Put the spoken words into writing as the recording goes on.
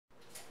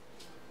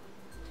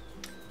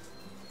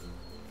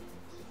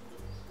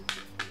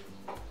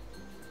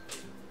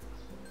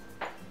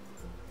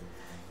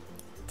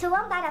To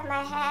one part of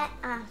my hair,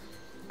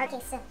 okay,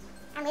 so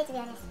I'm going to be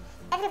honest.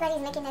 Everybody's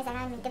making noise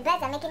around me. The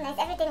birds are making noise.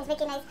 Everything is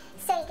making noise.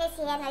 So you guys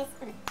hear noise.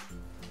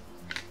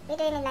 We're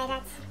doing it like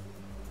that.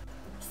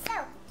 So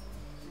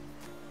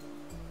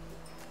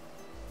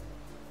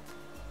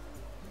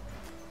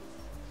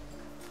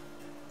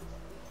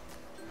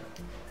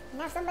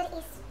now somebody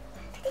is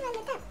putting on the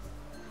top.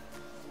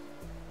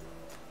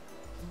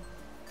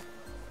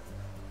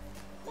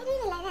 We're doing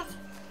it like that.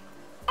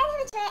 Any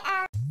which way,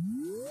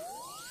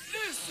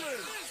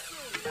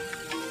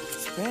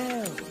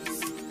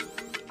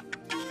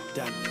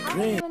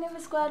 Hi, my name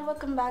is Squad.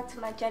 Welcome back to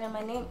my channel.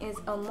 My name is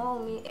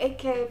Imovie,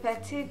 aka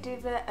Petite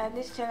Diva, and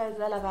this channel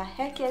is all about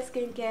hair care,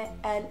 skincare,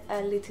 and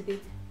a little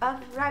bit of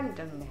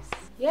randomness.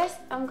 Yes,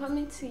 I'm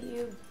coming to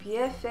you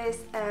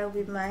barefaced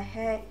with my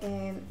hair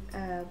in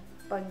a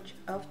bunch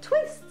of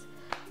twists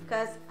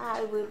because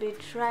I will be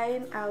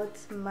trying out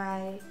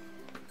my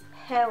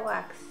hair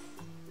wax,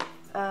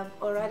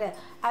 or rather,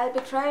 I'll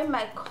be trying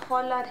my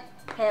colored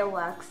hair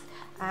wax.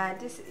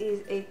 This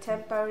is a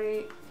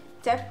temporary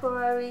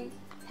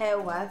hair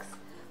wax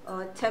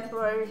or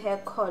temporary hair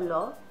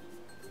color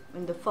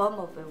in the form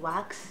of a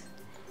wax.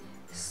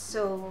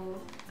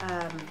 So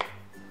I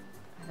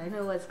don't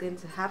know what's going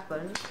to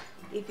happen.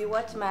 If you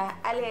watch my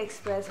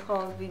AliExpress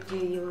haul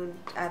video, you would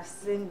have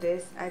seen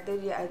this. I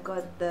told you I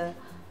got the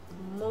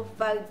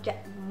Mufajang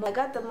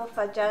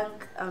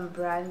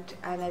brand,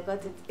 and I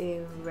got it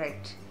in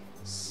red.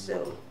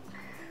 So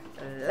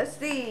let's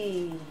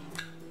see.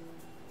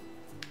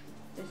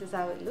 This is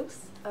how it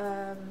looks.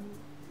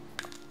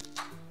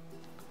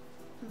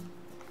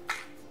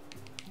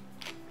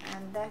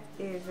 And that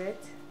is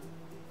it.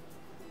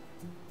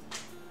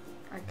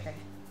 Okay.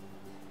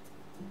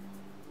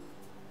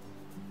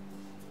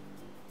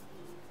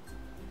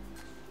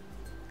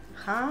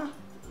 Huh?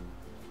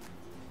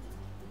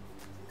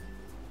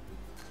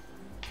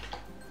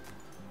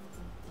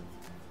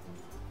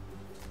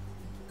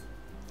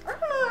 I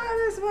don't know how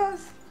this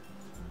was.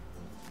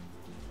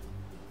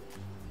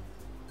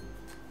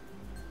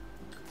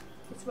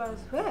 It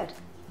smells weird.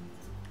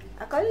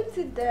 According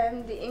to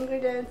them, the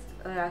ingredients,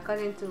 or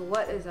according to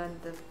what is on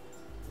the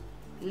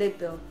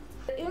label,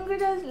 the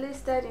ingredients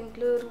listed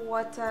include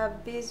water,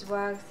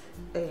 beeswax,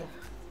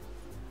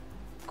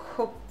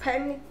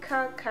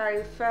 Copernica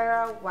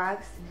carifera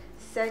wax,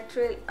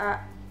 cetriol,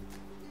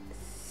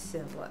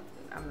 what?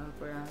 I'm not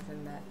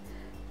pronouncing that.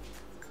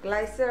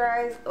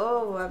 Glycerize,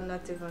 oh, I'm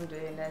not even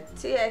doing that.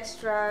 Tea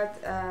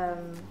extract,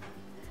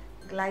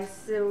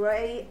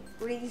 glyceriza,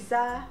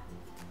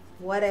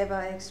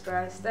 whatever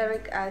extra,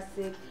 stearic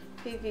acid,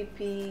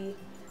 PVP,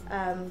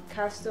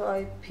 castor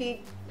oil,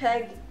 PEG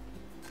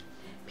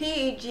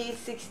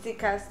 60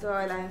 castor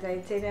oil, and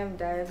titanium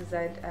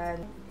dioxide,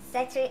 and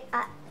cetriol,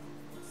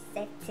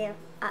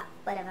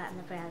 whatever, I'm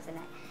not pronouncing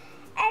that.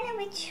 Any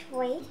which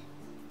way,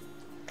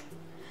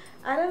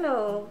 I don't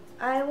know.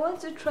 I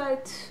want to try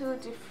two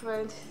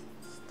different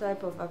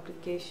type of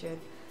application.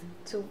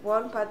 To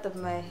one part of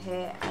my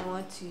hair, I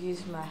want to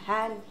use my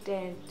hand,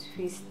 then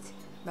twist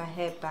my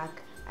hair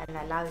back and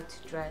allow it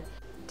to dry.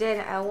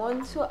 Then I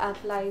want to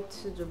apply it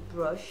to the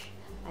brush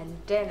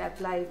and then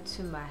apply it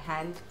to my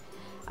hand.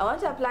 I want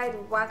to apply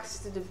the wax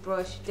to the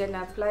brush, then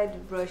apply the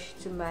brush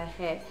to my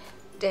hair,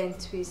 then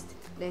twist,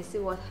 then see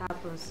what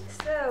happens.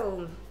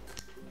 So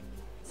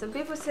some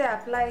people say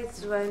apply it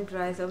when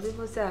dry, some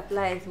people say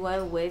apply it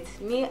when wet.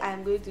 Me,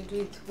 I'm going to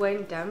do it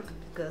when damp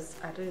because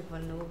I don't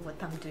even know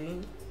what I'm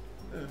doing.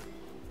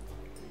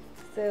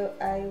 So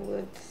I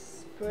would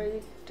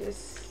spray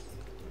this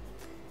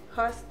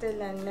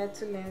hostel and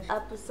nettle and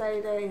apple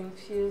cider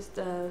infused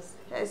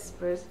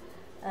hairspray,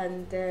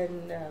 and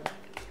then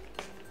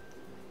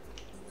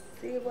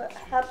see what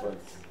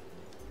happens.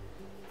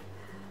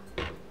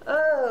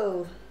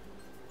 Oh,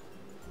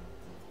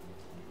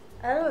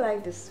 I don't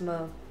like the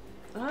smell.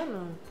 I don't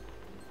know,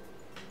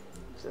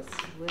 it's just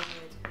weird.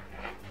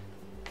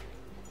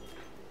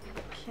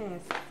 Okay,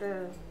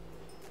 so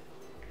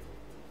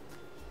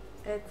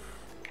it's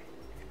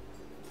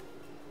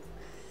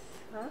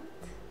what?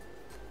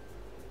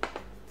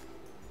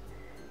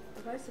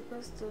 Am I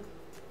supposed to?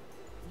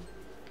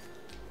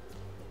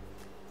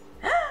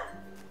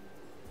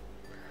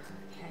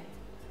 Okay.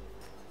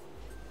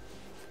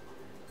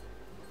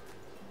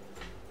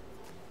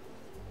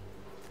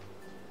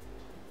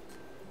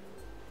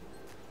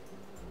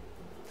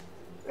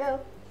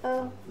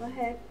 Oh, my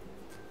head.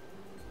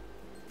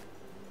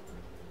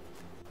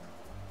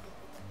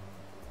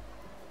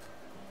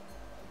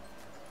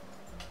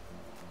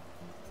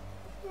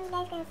 you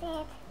guys can see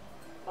it.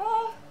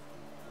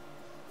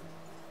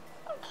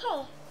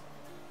 Okay.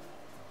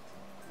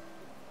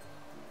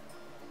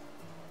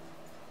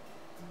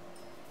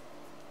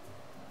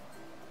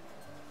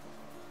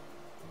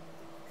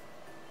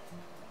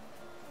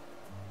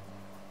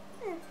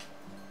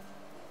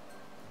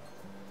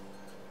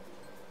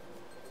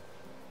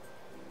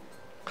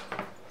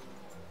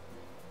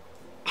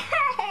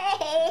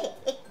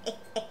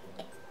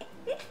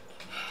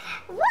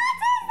 What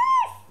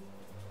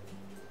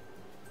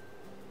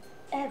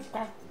is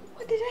this?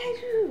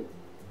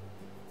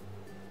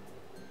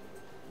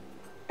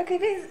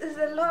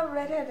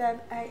 than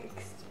I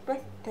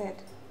expected.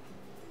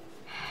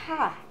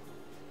 Ha!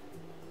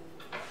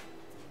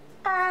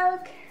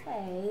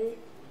 Okay.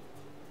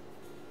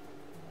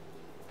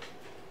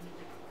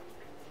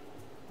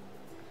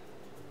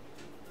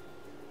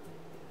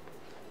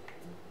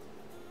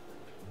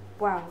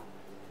 Wow.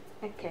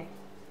 Okay.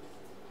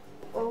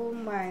 Oh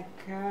my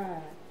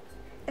god.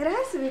 It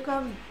has to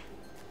become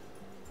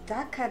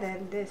darker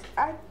than this.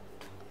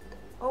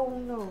 Oh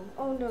no.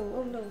 Oh no.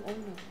 Oh no. Oh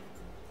no.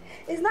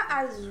 It's not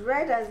as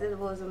red as it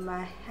was in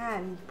my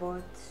hand,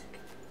 but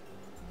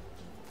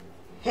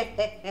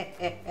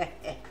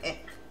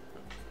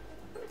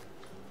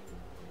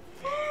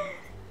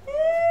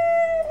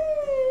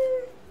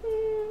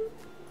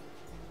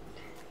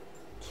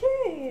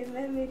okay,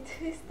 let me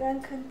twist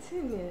and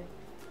continue.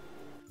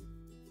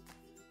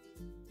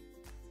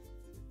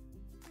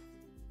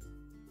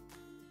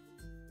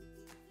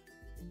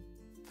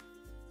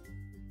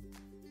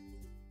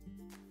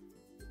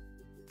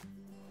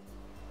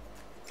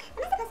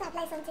 Am I supposed to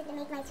apply something to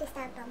make my twist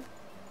out bomb?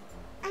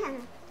 I don't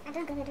know. I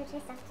don't gonna do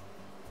twist out.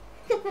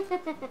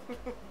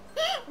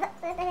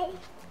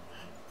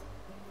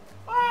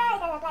 I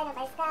gotta apply it on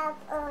my scalp.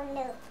 Oh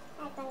no.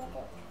 I'm gonna do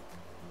it.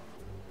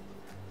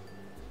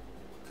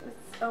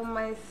 It's on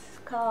my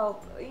scalp.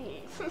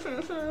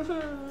 Seriously?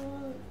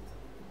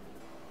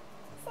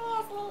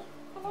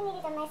 I don't need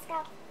it on my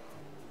scalp.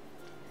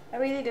 I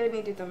really don't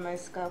need it on my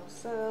scalp,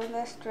 so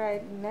let's try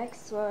the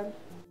next one.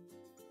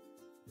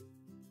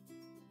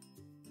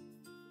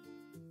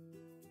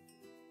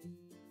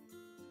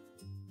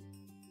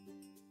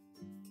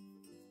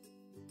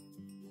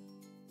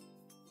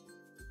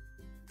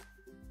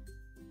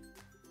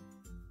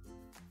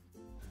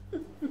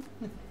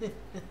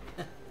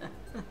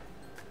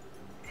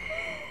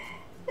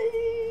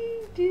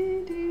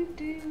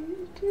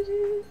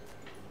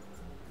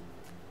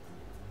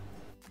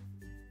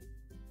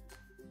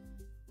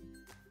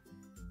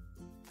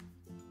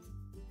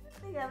 I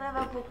think I've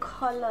ever put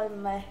color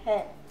in my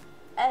hair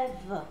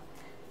ever.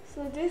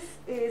 So this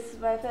is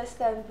my first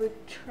time with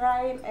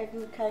trying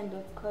any kind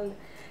of color.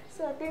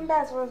 So I think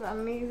that's what's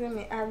amazing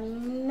me. I've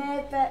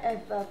never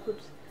ever put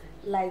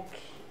like,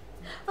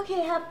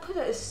 okay, I put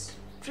a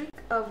streak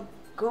of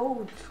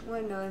gold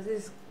when there was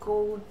this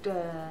gold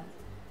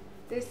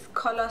this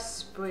color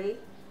spray.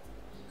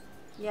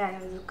 Yeah,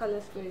 it was a color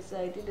spray, so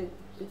I did a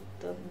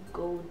bit of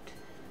gold,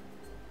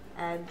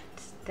 and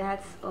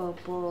that's all.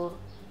 But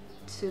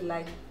to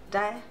like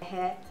dye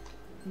hair,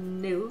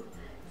 no.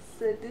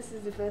 So this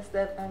is the first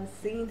time I'm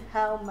seeing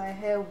how my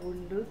hair will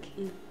look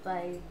if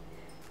I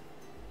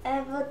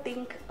ever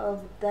think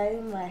of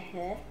dyeing my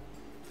hair.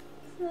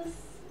 So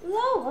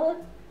slower.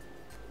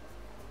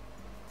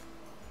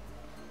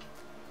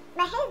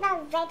 My hair is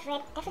now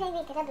red. Definitely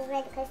it cannot be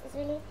red because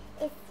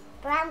it's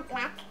brown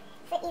black.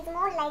 So it's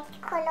more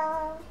like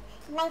color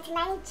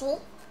 99G,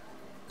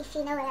 if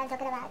you know what I'm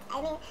talking about.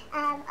 I mean,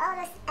 all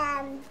those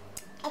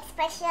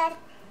expression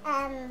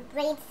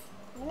braids.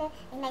 You know,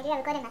 in Nigeria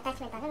we call them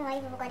attachment. I don't know why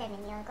people call them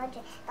in your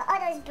country. But all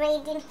those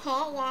braiding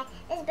hair, yeah,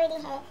 those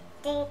braiding hair,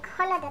 the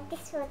color that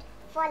this would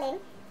fall in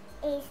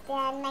is the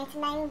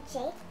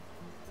 99J,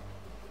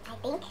 I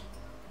think.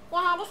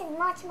 Yeah, this is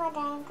much more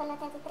than color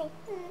 33.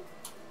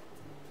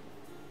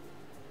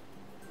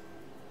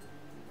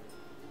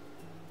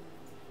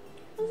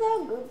 It's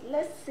all good.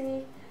 Let's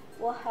see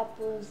what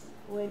happens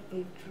when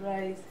it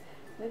dries.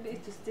 Maybe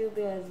it will still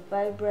be as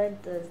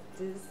vibrant as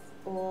this,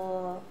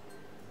 or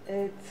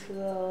it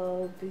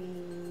will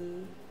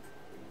be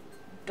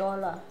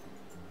duller.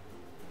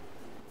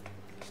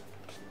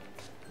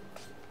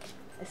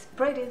 I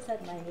sprayed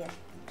inside my hair.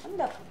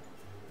 Wonderful.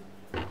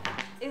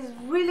 It's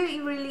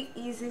really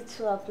easy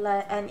to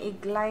apply and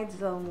it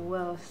glides on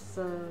well.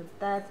 So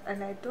that,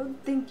 and I don't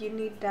think you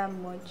need that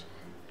much.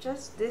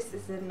 Just this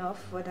is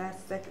enough for that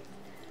second.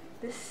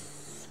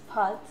 This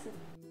part.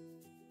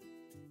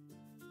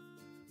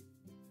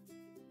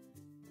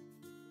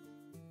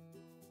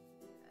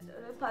 The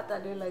only part I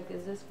don't like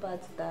is this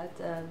part that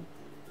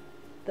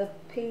the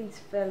paint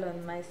fell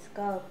on my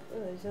scalp.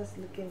 Oh, it's just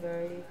looking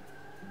very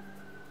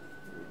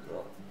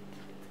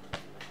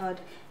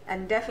odd,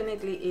 and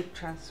definitely it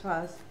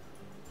transfers.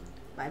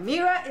 My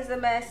mirror is a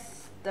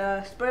mess.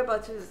 The spray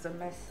bottle is a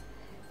mess.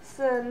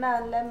 So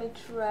now let me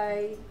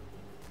try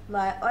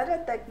my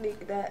other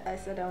technique that I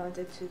said I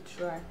wanted to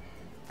try.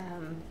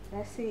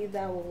 Let's see if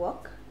that will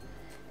work.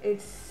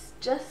 It's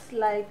just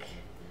like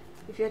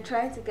if you're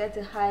trying to get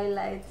a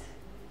highlight.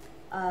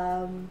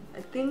 I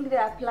think they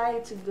apply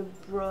it to the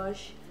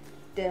brush,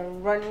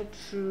 then run it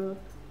through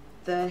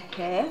the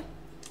hair.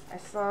 I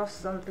saw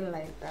something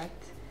like that,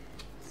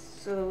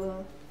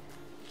 so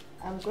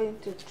I'm going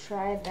to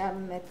try that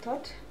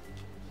method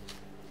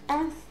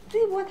and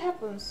see what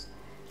happens.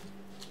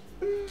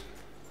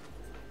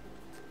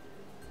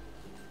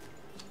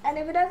 And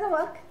if it doesn't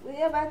work, we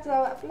go back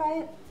to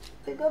applying.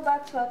 We go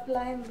back to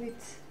applying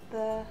with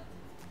the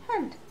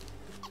hand.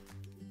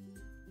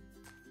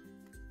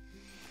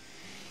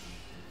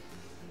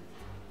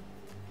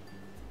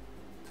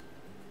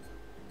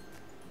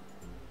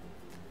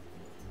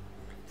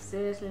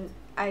 Seriously,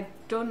 I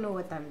don't know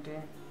what I'm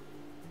doing.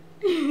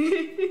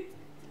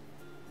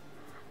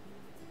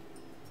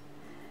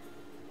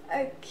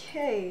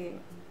 Okay,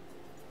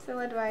 so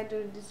what do I do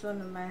with this one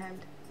on my hand?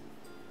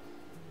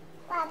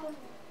 What happened?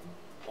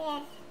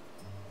 Yes.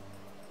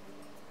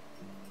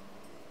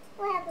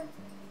 What happened?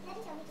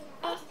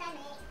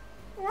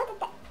 What did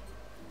that?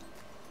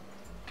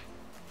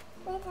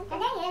 Wait,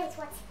 and then here is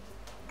what?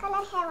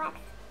 Colored hair wax.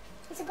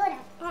 It's a good one.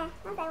 Yeah,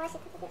 once I wash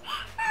it, it's a good.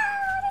 Oh,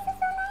 this is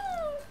so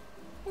nice.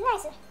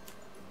 It's nice.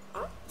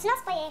 Huh? It's not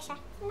spoilation.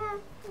 No,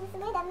 it's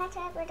made of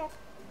natural product.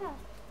 No.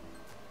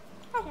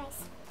 That's nice.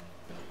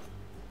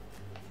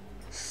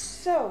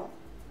 So,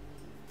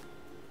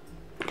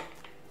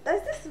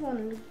 does this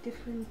one look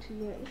different to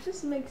you? It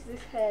just makes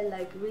this hair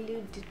like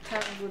really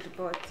detangled,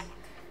 but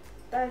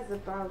that's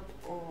about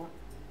all.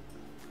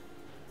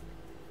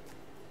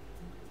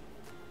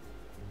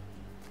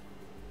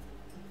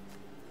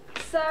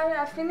 Sorry,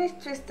 I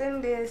finished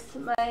twisting this.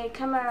 My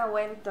camera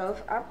went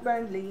off.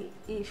 Apparently,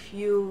 if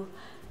you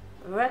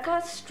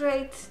record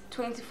straight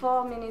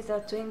 24 minutes or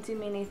 20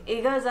 minutes,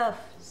 it goes off.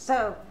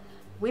 So,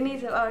 we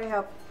need to hurry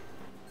up.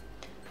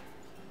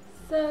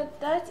 So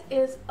that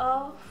is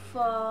all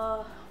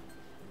for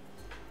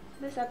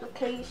this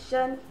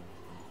application.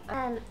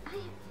 I'm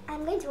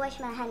going to wash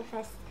my hand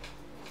first.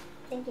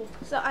 Thank you.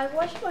 So I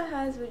washed my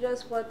hands with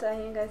just water,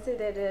 and you can see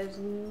that there's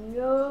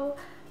no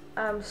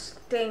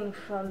stain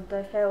from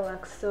the hair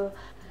wax. So,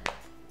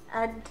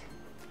 and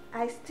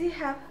I still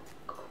have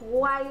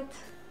quite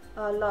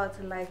a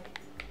lot, like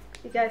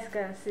you guys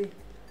can see,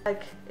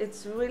 like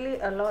it's really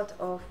a lot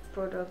of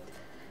product.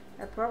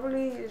 I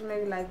probably use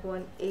maybe like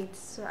 1/8,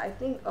 so I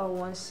think, or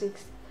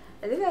 1/6.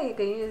 I think that you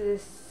can use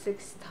this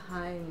 6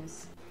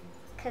 times.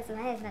 Cause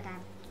my hair is not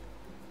that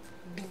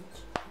big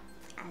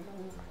and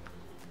long.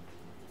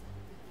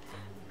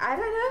 I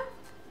don't know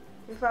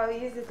if I'll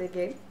use it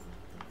again.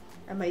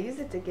 I might use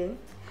it again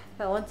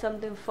if I want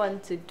something fun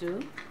to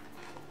do,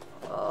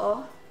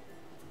 or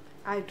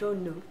I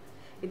don't know.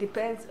 It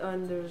depends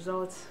on the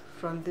results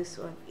from this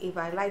one. If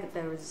I like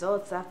the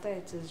results after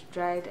it is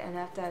dried and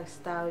after I've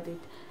styled it,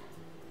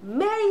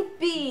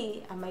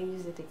 maybe I might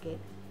use it again.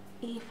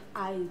 If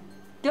I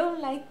don't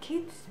like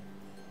it,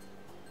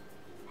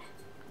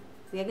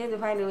 we are going to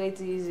find a way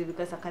to use it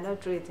because I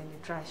cannot throw it in the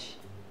trash.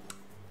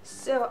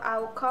 So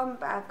I'll come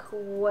back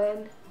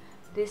when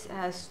this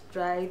has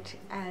dried,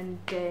 and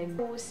then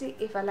we'll see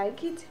if I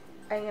like it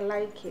and I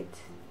like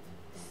it.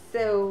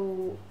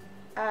 So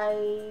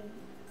I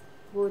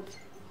would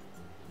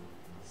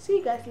see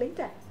you guys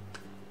later.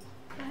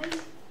 Bye.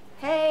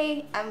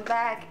 Hey, I'm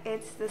back.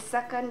 It's the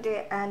second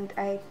day and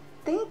I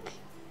think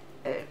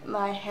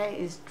my hair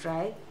is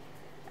dry.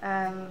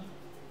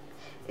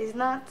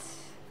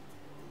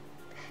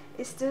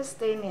 It's still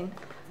staining.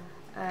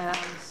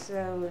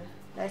 So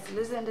let's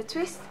loosen the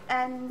twist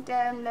and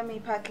let me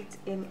pack it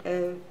in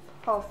a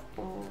puff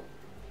or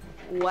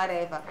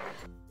whatever.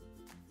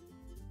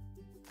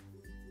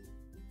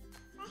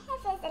 My hair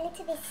feels a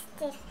little bit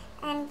stiff,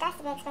 and that's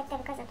to be expected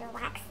because of the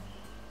wax.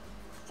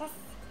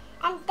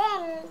 And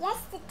then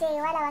yesterday,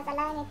 while I was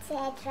allowing it to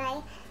air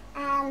dry,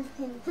 I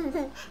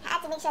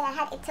had to make sure that I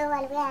had a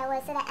towel where I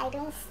was so that I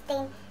don't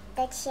stain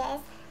the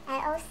chairs. I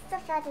also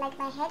felt like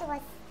my head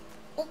was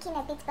aching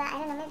a bit, but I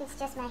don't know, maybe it's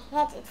just my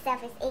head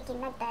itself is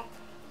aching, not the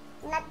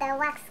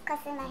wax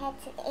causing my head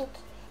to ache.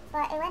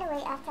 But it went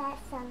away after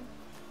some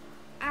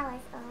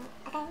hours or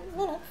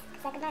minutes,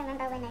 because I could not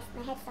remember when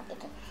my head stopped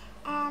aching.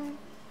 I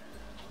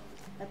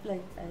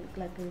look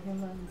like a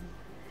human.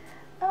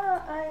 Oh,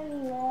 I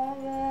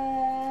love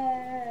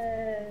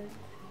it.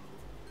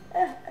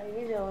 I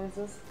wish I was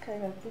those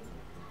kind of people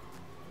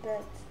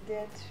that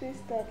their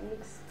twist that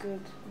looks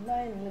good.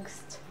 Mine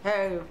looks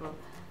terrible.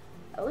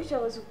 I wish I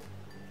was.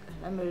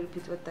 Let me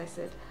repeat what I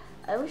said.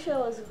 I wish I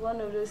was one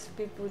of those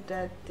people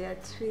that their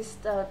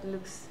twist out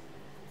looks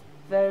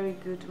very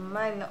good.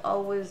 Mine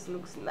always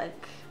looks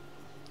like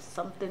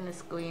something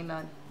is going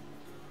on.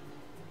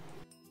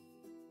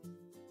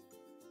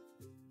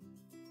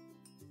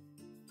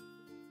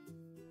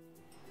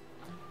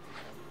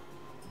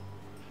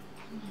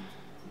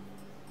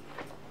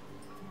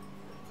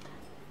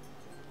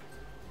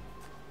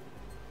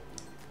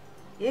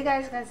 You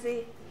guys can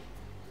see,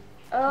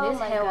 this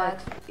hair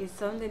wax is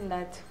something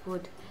that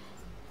would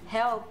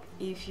help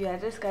if you are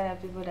those kind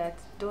of people that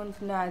don't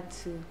know how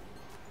to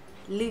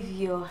leave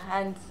your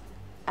hands,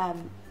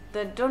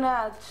 that don't know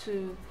how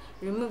to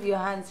remove your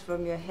hands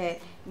from your hair.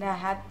 Now I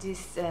have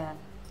this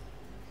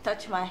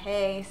touch my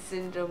hair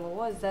syndrome, or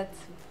what's that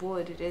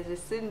word? There's a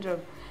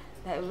syndrome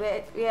that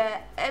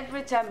where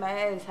every time my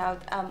hair is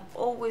out, I'm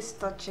always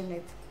touching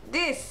it.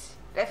 This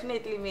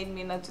definitely made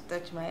me not to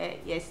touch my hair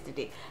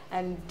yesterday,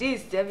 and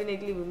this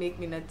definitely will make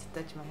me not to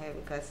touch my hair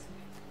because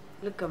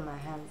look at my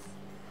hands.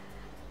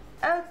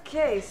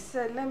 Okay,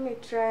 so let me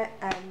try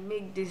and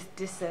make this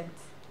decent.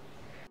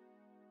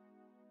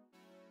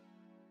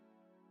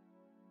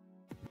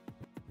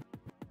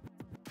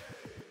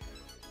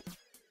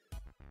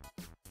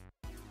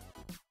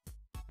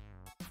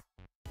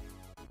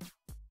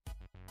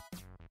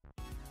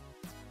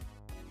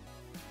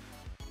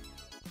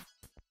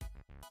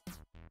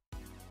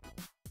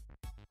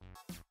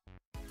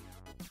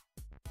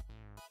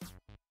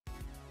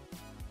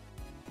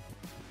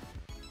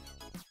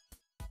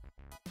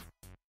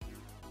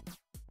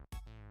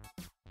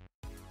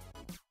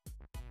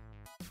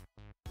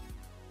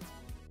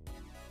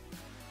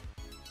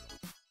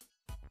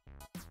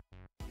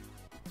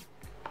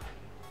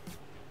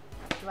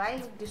 Do I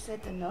look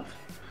decent enough?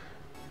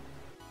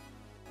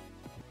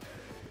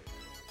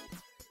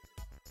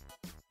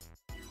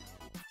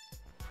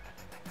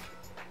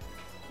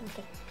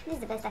 Okay, this is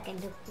the best I can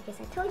do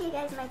because I told you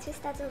guys my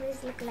twists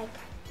always look like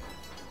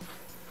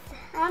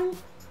I'm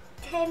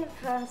 10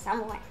 from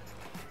somewhere.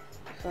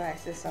 Before I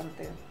say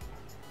something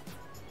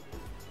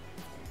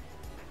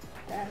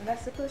that I'm not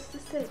supposed to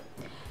say.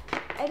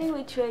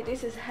 Anyway, Trey,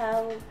 this is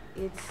how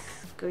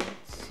it's going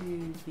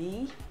to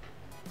be.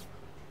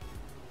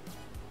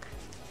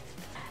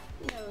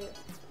 Now,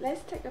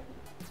 let's take a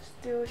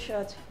still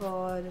shot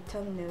for the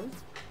thumbnail.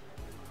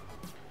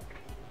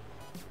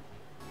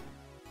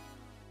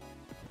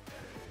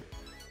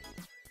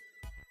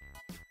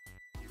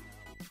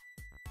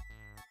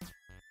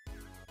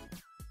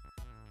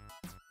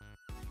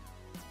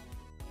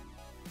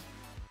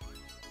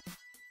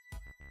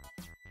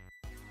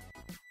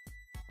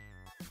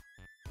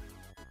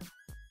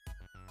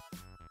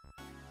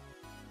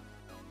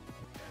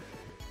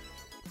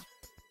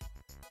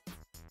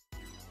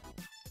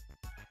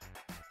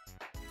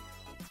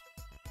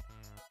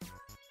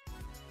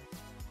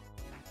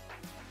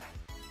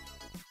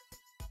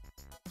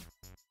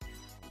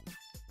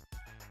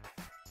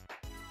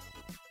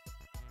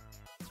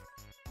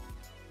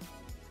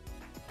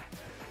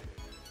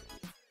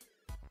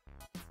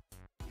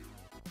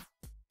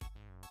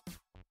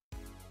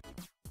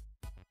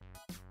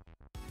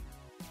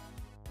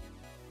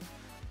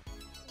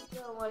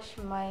 I'll wash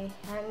my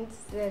hands,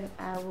 then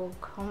I will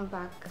come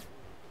back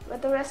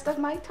with the rest of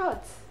my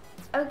thoughts.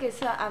 Okay,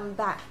 so I'm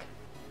back.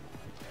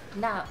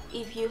 Now,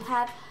 if you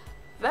have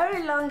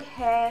very long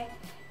hair,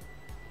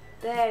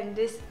 then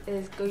this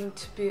is going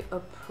to be a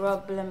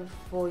problem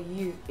for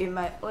you, in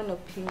my own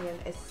opinion,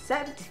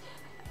 except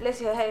unless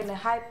your hair in a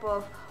high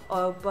puff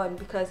or a bun,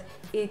 because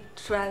it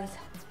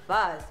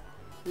transfers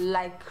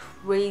like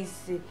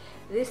crazy.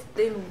 This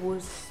thing will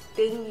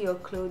stain your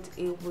clothes,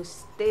 it will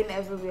stain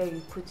everywhere you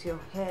put your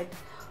head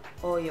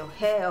or your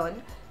hair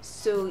on.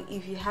 So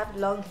if you have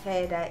long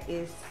hair that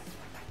is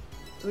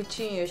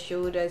reaching your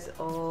shoulders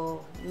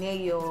or near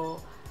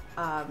your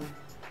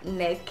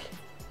neck,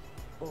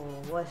 or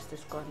what's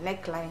this called,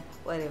 neckline,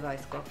 whatever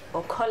it's called,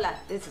 or collar,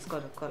 this is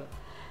called a collar,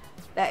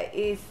 that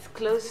is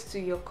close to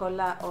your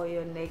collar or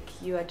your neck,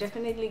 you are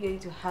definitely going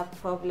to have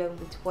problem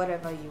with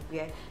whatever you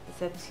wear,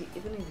 except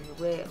even if you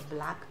wear a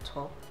black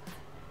top,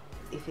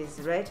 if it's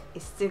red,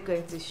 it's still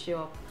going to show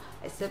up,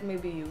 except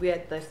maybe you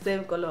wear the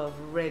same color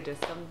of red or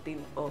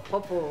something, or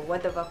purple, or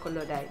whatever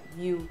color that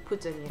you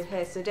put on your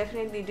hair. So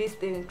definitely this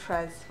thing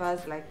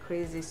transfers like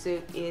crazy, so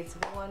it's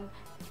one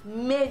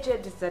major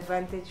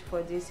disadvantage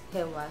for this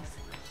hair wax.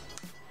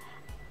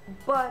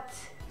 But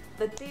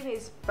the thing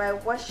is, by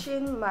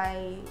washing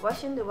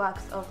the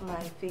wax off my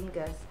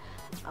fingers,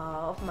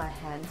 off my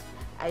hands,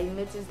 I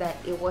noticed that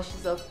it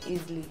washes off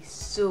easily.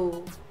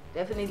 So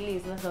definitely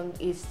it's not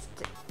something, it's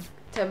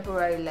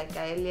temporary. Like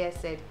I earlier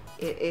said,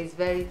 it is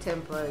very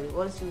temporary.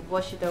 Once you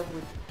wash it off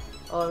with,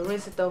 or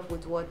rinse it off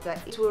with water,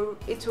 it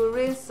will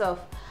rinse off.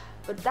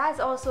 But that's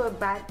also a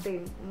bad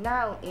thing.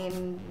 Now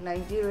in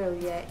Nigeria,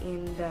 we are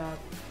in the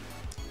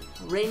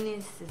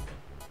rainy season.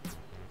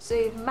 So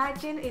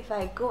imagine if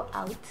I go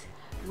out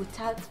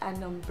without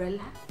an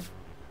umbrella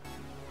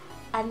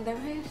and the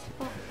rain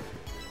fall.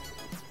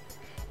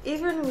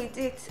 Even with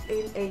it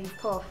in a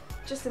puff,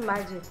 just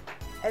imagine,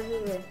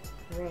 everywhere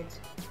red.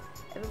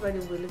 Everybody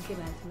will be looking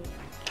at me.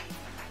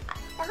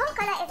 The whole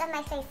color is on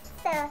my face,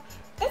 so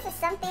this is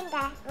something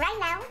that right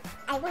now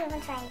I won't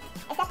even try it,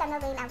 except I'm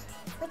not going out,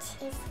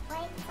 which is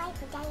why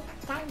would I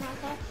dye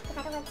my hair if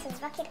I don't want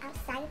to rock it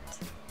outside?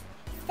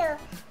 So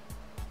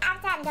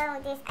after I'm done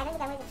with this, I don't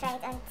think I'm going to try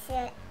it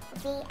until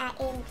we are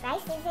in dry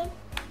season,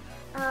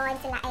 or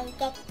until I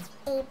get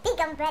a big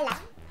umbrella,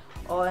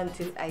 or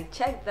until I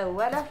check the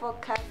weather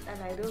forecast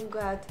and I don't go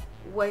out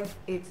when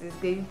it is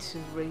going to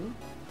rain.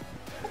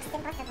 Which is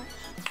impossible.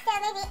 So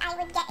maybe I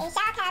would get a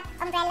shower cap,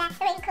 umbrella,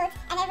 raincoat,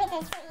 and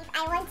everything, so if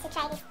I want to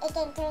try this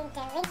again during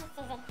the rainy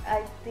season.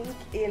 I think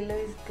it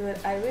looks good.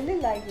 I really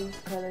like this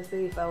color, so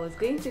if I was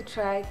going to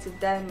try to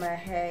dye my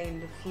hair in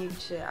the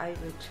future, I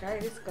would try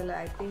this color.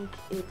 I think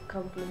it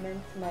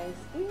complements my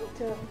skin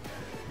tone.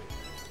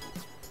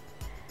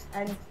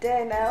 And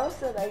then I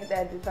also like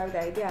that the fact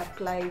that I did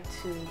apply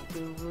to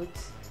the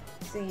roots.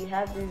 So you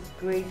have this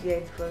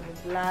gradient from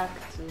the black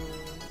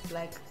to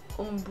like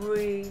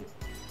ombre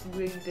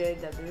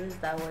graded, that is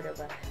that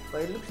whatever,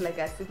 but it looks like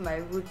as if my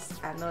roots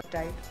are not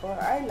tight. But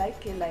I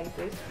like it like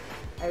this.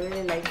 I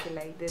really like it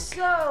like this.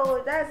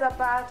 So that's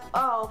about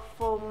all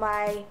for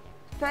my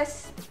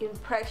first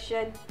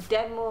impression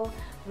demo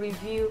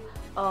review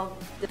of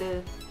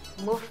the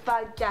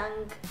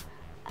Mufajang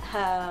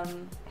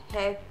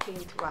hair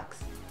paint wax.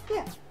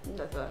 Yeah,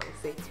 that's what I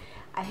would say.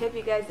 I hope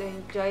you guys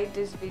enjoyed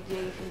this video.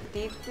 If you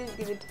did, please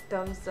give it a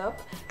thumbs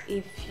up.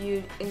 If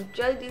you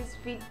enjoyed this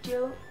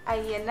video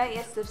and you're not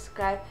yet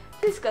subscribed,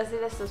 please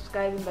consider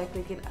subscribing by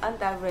clicking on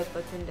that red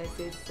button that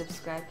says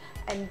subscribe,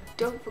 and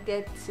don't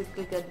forget to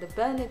click on the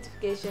bell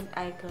notification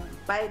icon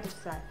by the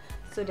side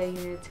so that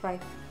you're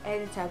notified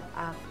anytime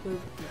I upload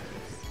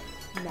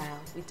videos. now.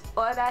 With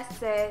all that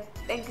said,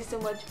 thank you so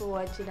much for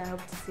watching. I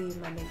hope to see you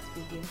in my next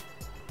video.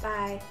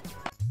 Bye.